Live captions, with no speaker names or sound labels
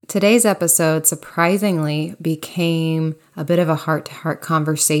Today's episode surprisingly became a bit of a heart-to-heart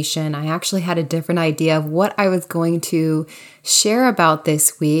conversation. I actually had a different idea of what I was going to share about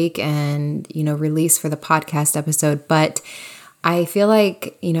this week and, release for the podcast episode, but I feel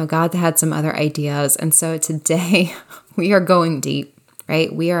like, God had some other ideas. And so today we are going deep,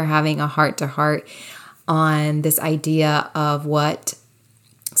 right? We are having a heart-to-heart on this idea of what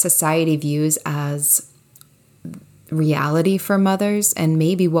society views as reality for mothers and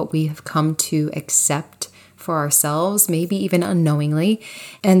maybe what we have come to accept for ourselves, maybe even unknowingly.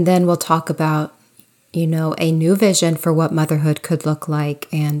 And then we'll talk about, a new vision for what motherhood could look like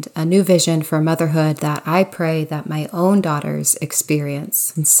and a new vision for motherhood that I pray that my own daughters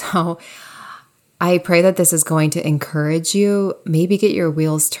experience. And so I pray that this is going to encourage you, maybe get your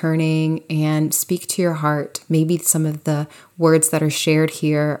wheels turning and speak to your heart. Maybe some of the words that are shared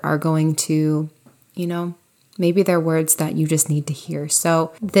here are going to, maybe they're words that you just need to hear.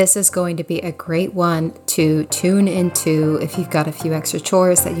 So this is going to be a great one to tune into. If you've got a few extra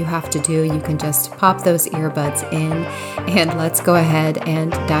chores that you have to do, you can just pop those earbuds in and let's go ahead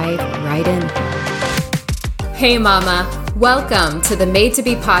and dive right in. Hey mama, welcome to the Made to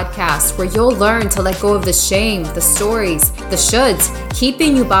Be podcast, where you'll learn to let go of the shame, the stories, the shoulds,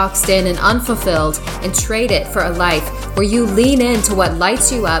 keeping you boxed in and unfulfilled, and trade it for a life where you lean into what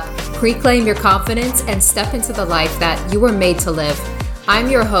lights you up, reclaim your confidence, and step into the life that you were made to live. I'm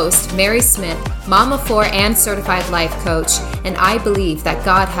your host, Mary Smith, mom of 4 and certified life coach, and I believe that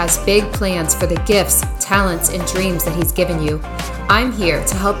God has big plans for the gifts, talents, and dreams that He's given you. I'm here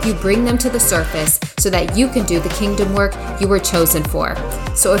to help you bring them to the surface so that you can do the kingdom work you were chosen for.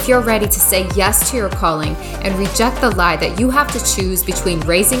 So if you're ready to say yes to your calling and reject the lie that you have to choose between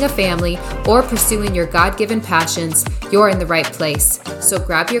raising a family or pursuing your God-given passions, you're in the right place. So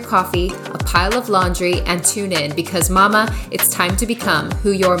grab your coffee, a pile of laundry, and tune in because mama, it's time to become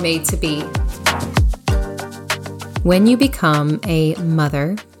who you're made to be. When you become a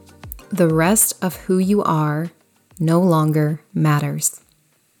mother, the rest of who you are no longer matters.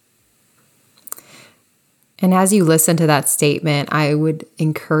 And as you listen to that statement, I would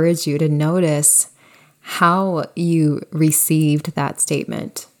encourage you to notice how you received that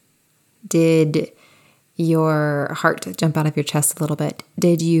statement. Did your heart jump out of your chest a little bit?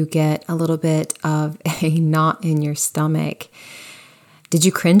 Did you get a little bit of a knot in your stomach? Did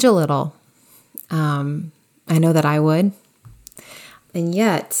you cringe a little? I know that I would. And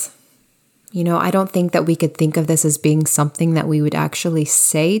yet, I don't think that we could think of this as being something that we would actually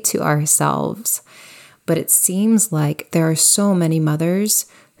say to ourselves. But it seems like there are so many mothers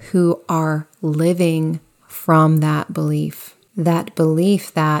who are living from that belief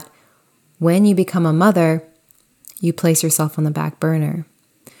that when you become a mother, you place yourself on the back burner.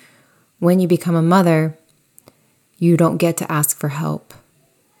 When you become a mother, you don't get to ask for help.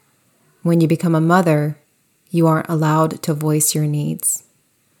 When you become a mother, you aren't allowed to voice your needs.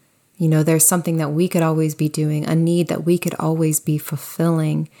 There's something that we could always be doing, a need that we could always be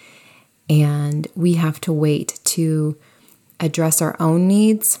fulfilling, and we have to wait to address our own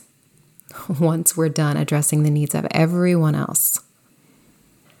needs once we're done addressing the needs of everyone else.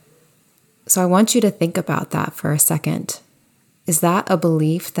 So I want you to think about that for a second. Is that a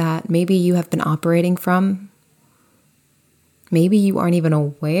belief that maybe you have been operating from? Maybe you aren't even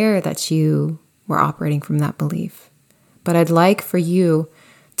aware that you were operating from that belief. But I'd like for you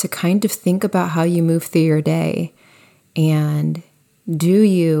to kind of think about how you move through your day, and do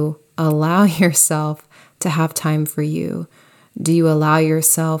you allow yourself to have time for you? Do you allow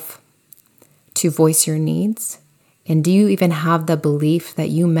yourself to voice your needs? And do you even have the belief that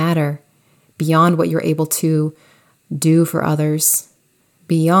you matter beyond what you're able to do for others,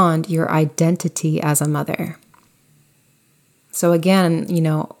 beyond your identity as a mother? So again,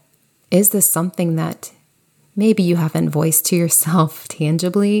 is this something that maybe you haven't voiced to yourself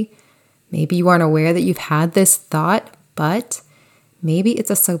tangibly? Maybe you aren't aware that you've had this thought, but maybe it's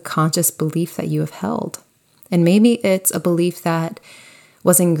a subconscious belief that you have held. And maybe it's a belief that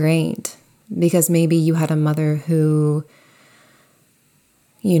was ingrained because maybe you had a mother who,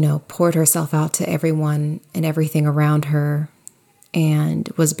 poured herself out to everyone and everything around her and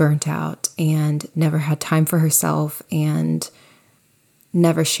was burnt out and never had time for herself and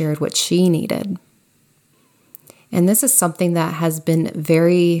never shared what she needed. And this is something that has been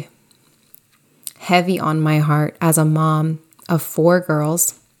very heavy on my heart as a mom of 4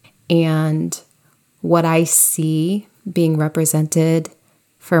 girls, and what I see being represented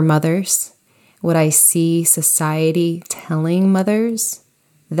for mothers, what I see society telling mothers,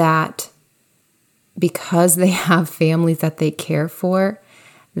 that because they have families that they care for,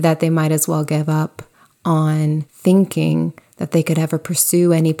 that they might as well give up on thinking that they could ever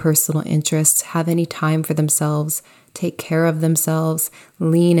pursue any personal interests, have any time for themselves, take care of themselves,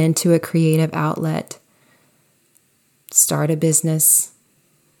 lean into a creative outlet, start a business,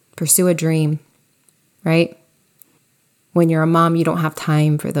 pursue a dream, right? When you're a mom, you don't have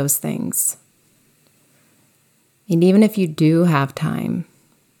time for those things. And even if you do have time,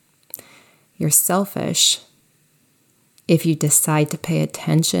 you're selfish if you decide to pay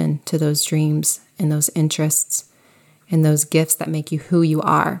attention to those dreams and those interests and those gifts that make you who you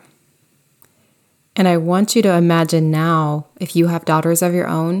are. And I want you to imagine now, if you have daughters of your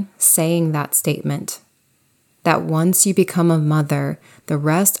own, saying that statement, that once you become a mother, the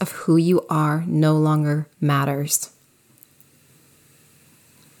rest of who you are no longer matters.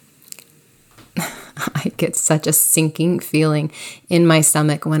 I get such a sinking feeling in my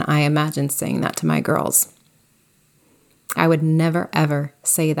stomach when I imagine saying that to my girls. I would never, ever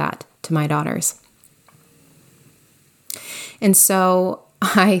say that to my daughters. And so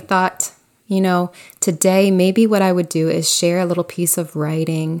I thought, today maybe what I would do is share a little piece of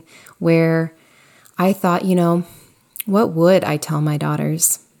writing where I thought, what would I tell my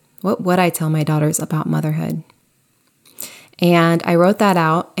daughters? What would I tell my daughters about motherhood? And I wrote that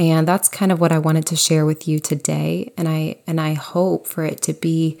out, and that's kind of what I wanted to share with you today. And I hope for it to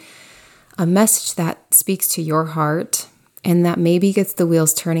be a message that speaks to your heart and that maybe gets the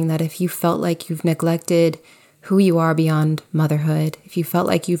wheels turning, that if you felt like you've neglected who you are beyond motherhood, if you felt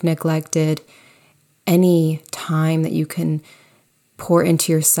like you've neglected any time that you can pour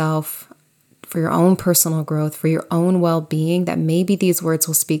into yourself for your own personal growth, for your own well-being, that maybe these words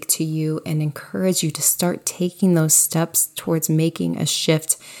will speak to you and encourage you to start taking those steps towards making a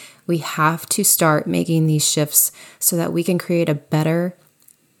shift. We have to start making these shifts so that we can create a better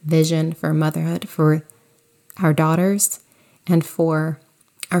vision for motherhood, for our daughters, and for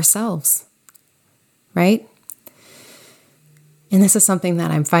ourselves, right? And this is something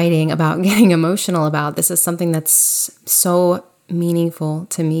that I'm fighting about, getting emotional about. This is something that's so meaningful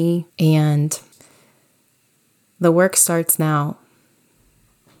to me, and the work starts now.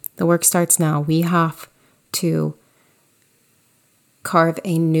 The work starts now. We have to carve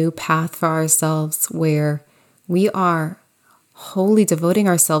a new path for ourselves where we are wholly devoting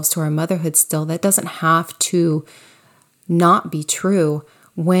ourselves to our motherhood still. That doesn't have to not be true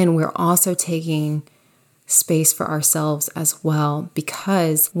when we're also taking space for ourselves as well,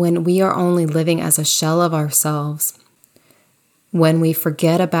 because when we are only living as a shell of ourselves, when we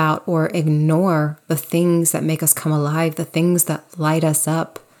forget about or ignore the things that make us come alive, the things that light us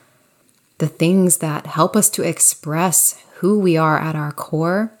up, the things that help us to express who we are at our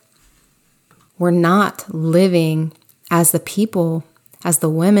core, we're not living as the people, as the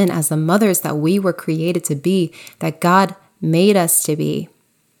women, as the mothers that we were created to be, that God made us to be.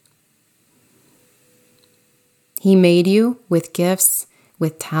 He made you with gifts,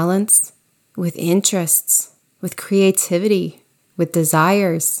 with talents, with interests, with creativity, with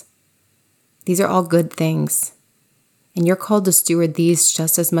desires. These are all good things. And you're called to steward these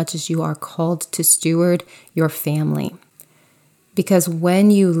just as much as you are called to steward your family. Because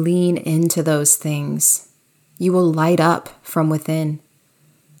when you lean into those things, you will light up from within.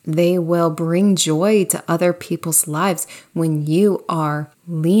 They will bring joy to other people's lives when you are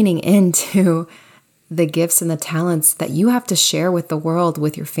leaning into the gifts and the talents that you have to share with the world,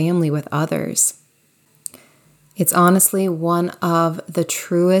 with your family, with others. It's honestly one of the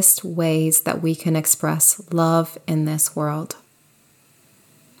truest ways that we can express love in this world.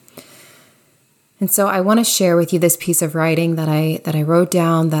 And so I want to share with you this piece of writing that I wrote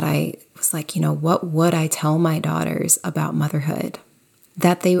down, that I was like, what would I tell my daughters about motherhood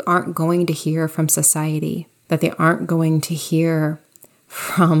that they aren't going to hear from society, that they aren't going to hear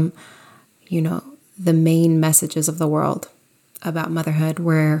from, the main messages of the world about motherhood,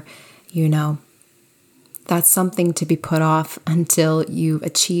 where, that's something to be put off until you've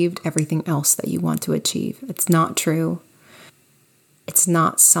achieved everything else that you want to achieve. It's not true. It's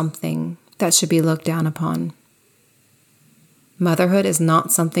not something that should be looked down upon. Motherhood is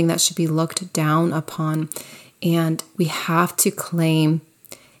not something that should be looked down upon. And we have to claim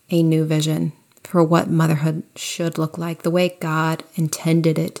a new vision for what motherhood should look like, the way God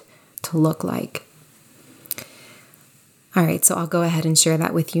intended it to look like. All right, so I'll go ahead and share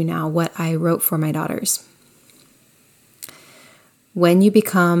that with you now, what I wrote for my daughters. When you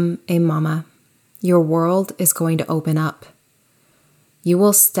become a mama, your world is going to open up. You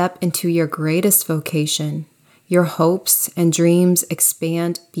will step into your greatest vocation. Your hopes and dreams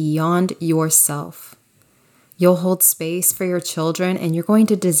expand beyond yourself. You'll hold space for your children, and you're going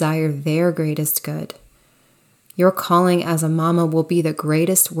to desire their greatest good. Your calling as a mama will be the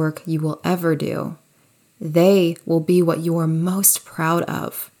greatest work you will ever do. They will be what you are most proud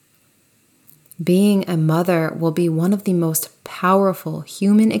of. Being a mother will be one of the most powerful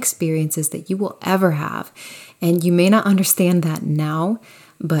human experiences that you will ever have. And you may not understand that now,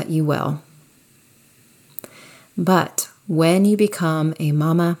 but you will. But when you become a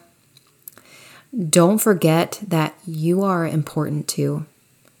mama, don't forget that you are important too.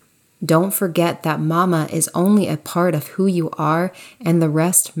 Don't forget that mama is only a part of who you are, and the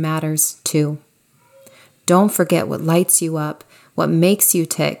rest matters too. Don't forget what lights you up, what makes you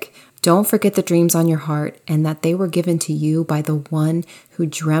tick. Don't forget the dreams on your heart and that they were given to you by the one who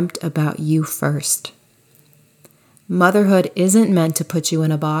dreamt about you first. Motherhood isn't meant to put you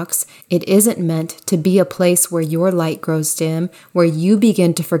in a box. It isn't meant to be a place where your light grows dim, where you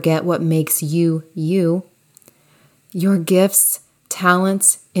begin to forget what makes you, you. Your gifts,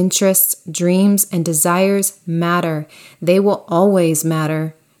 talents, interests, dreams, and desires matter. They will always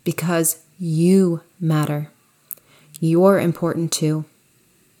matter because you matter. You're important too.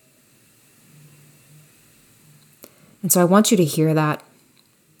 And so I want you to hear that.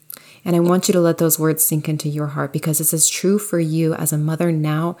 And I want you to let those words sink into your heart, because it's as true for you as a mother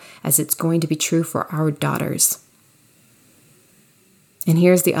now as it's going to be true for our daughters. And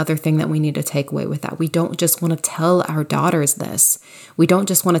here's the other thing that we need to take away with that. We don't just want to tell our daughters this. We don't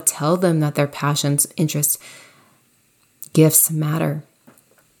just want to tell them that their passions, interests, gifts matter.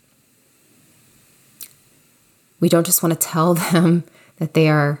 We don't just want to tell them that they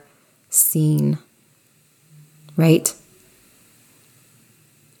are seen, right?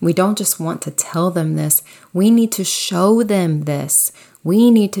 We don't just want to tell them this. We need to show them this.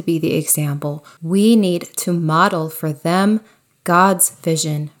 We need to be the example. We need to model for them God's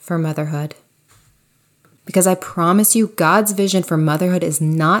vision for motherhood. Because I promise you, God's vision for motherhood is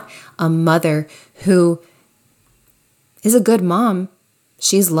not a mother who is a good mom.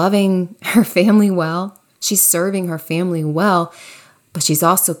 She's loving her family well. She's serving her family well. But she's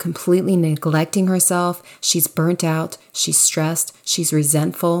also completely neglecting herself. She's burnt out. She's stressed. She's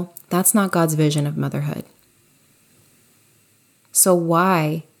resentful. That's not God's vision of motherhood. So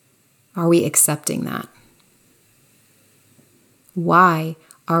why are we accepting that? Why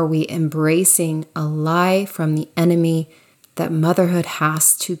are we embracing a lie from the enemy that motherhood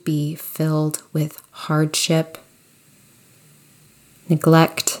has to be filled with hardship,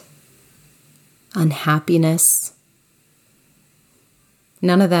 neglect, unhappiness?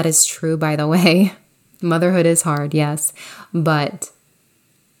 None of that is true, by the way. Motherhood is hard, yes, but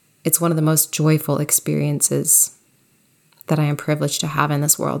it's one of the most joyful experiences that I am privileged to have in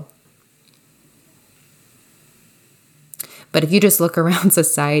this world. But if you just look around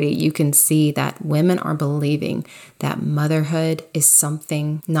society, you can see that women are believing that motherhood is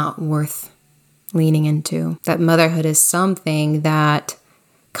something not worth leaning into, that motherhood is something that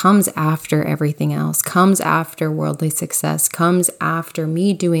comes after everything else, comes after worldly success, comes after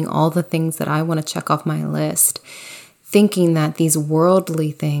me doing all the things that I want to check off my list, thinking that these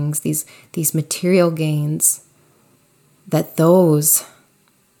worldly things, these material gains, that those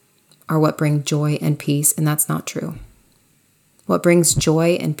are what bring joy and peace, and that's not true. What brings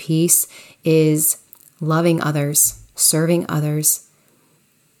joy and peace is loving others, serving others,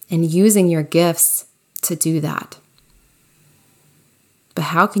 and using your gifts to do that. But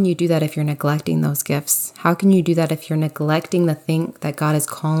how can you do that if you're neglecting those gifts? How can you do that if you're neglecting the thing that God is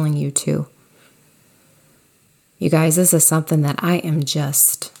calling you to? You guys, this is something that I am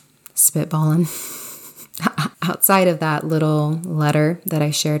just spitballing. Outside of that little letter that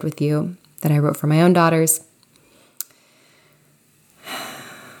I shared with you, that I wrote for my own daughters,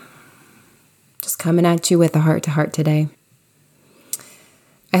 just coming at you with a heart-to-heart today.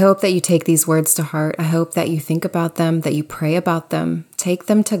 I hope that you take these words to heart. I hope that you think about them, that you pray about them. Take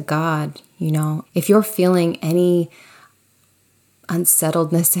them to God. If you're feeling any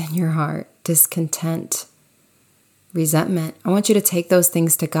unsettledness in your heart, discontent, resentment, I want you to take those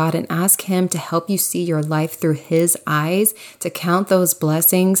things to God and ask Him to help you see your life through His eyes, to count those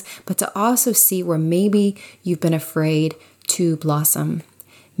blessings, but to also see where maybe you've been afraid to blossom.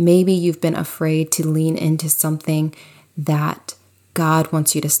 Maybe you've been afraid to lean into something that God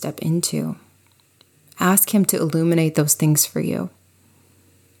wants you to step into. Ask Him to illuminate those things for you.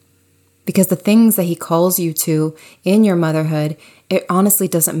 Because the things that He calls you to in your motherhood, it honestly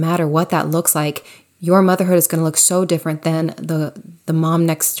doesn't matter what that looks like. Your motherhood is going to look so different than the mom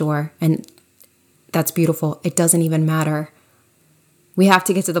next door. And that's beautiful. It doesn't even matter. We have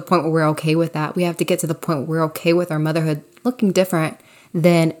to get to the point where we're okay with that. We have to get to the point where we're okay with our motherhood looking different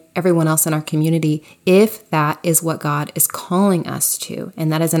than everyone else in our community if that is what God is calling us to.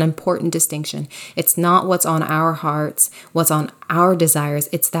 And that is an important distinction. It's not what's on our hearts, what's on our desires.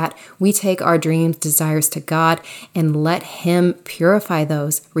 It's that we take our dreams, desires to God and let Him purify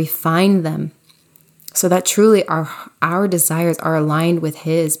those, refine them, so that truly our desires are aligned with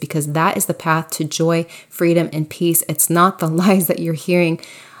His, because that is the path to joy, freedom, and peace. It's not the lies that you're hearing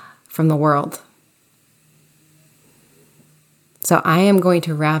from the world. So I am going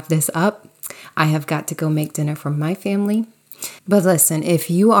to wrap this up. I have got to go make dinner for my family. But listen,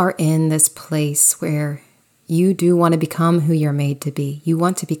 if you are in this place where you do want to become who you're made to be, you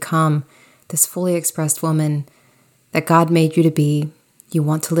want to become this fully expressed woman that God made you to be, you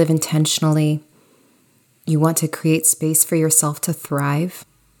want to live intentionally, you want to create space for yourself to thrive,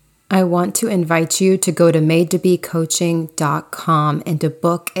 I want to invite you to go to madetobecoaching.com and to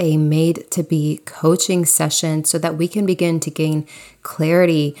book a Made to Be coaching session so that we can begin to gain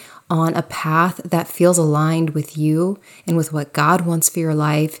clarity on a path that feels aligned with you and with what God wants for your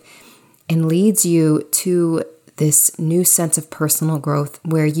life and leads you to this new sense of personal growth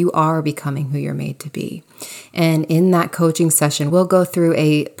where you are becoming who you're made to be. And in that coaching session, we'll go through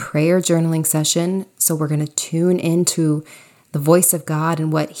a prayer journaling session. So we're going to tune into the voice of God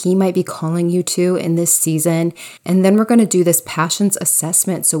and what He might be calling you to in this season. And then we're going to do this passions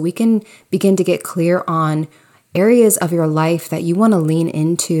assessment so we can begin to get clear on areas of your life that you want to lean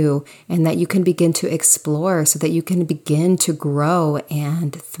into and that you can begin to explore so that you can begin to grow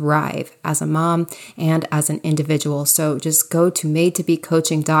and thrive as a mom and as an individual. So just go to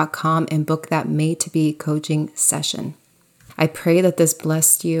madetobecoaching.com and book that Made to Be coaching session. I pray that this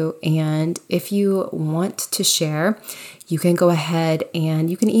blessed you. And if you want to share, you can go ahead and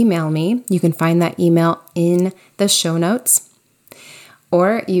you can email me. You can find that email in the show notes.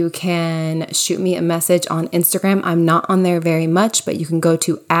 Or you can shoot me a message on Instagram. I'm not on there very much, but you can go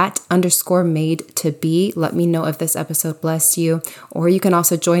to @_made-to-be. Let me know if this episode blessed you. Or you can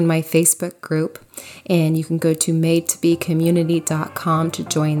also join my Facebook group, and you can go to madetobecommunity.com to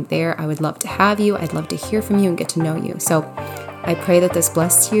join there. I would love to have you. I'd love to hear from you and get to know you. So I pray that this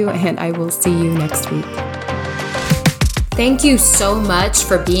blessed you, and I will see you next week. Thank you so much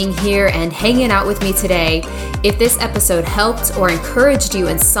for being here and hanging out with me today. If this episode helped or encouraged you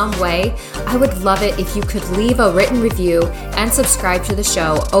in some way, I would love it if you could leave a written review and subscribe to the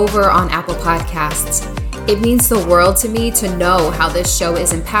show over on Apple Podcasts. It means the world to me to know how this show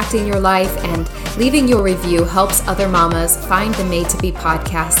is impacting your life, and leaving your review helps other mamas find the Made to Be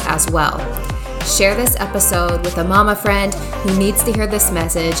podcast as well. Share this episode with a mama friend who needs to hear this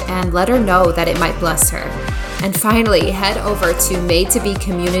message and let her know that it might bless her. And finally, head over to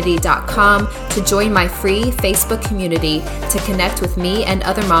madetobecommunity.com to join my free Facebook community to connect with me and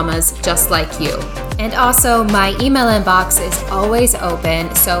other mamas just like you. And also, my email inbox is always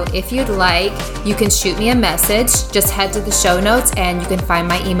open, so if you'd like, you can shoot me a message. Just head to the show notes and you can find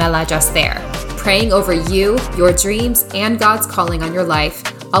my email address there. Praying over you, your dreams, and God's calling on your life.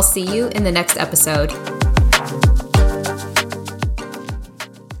 I'll see you in the next episode.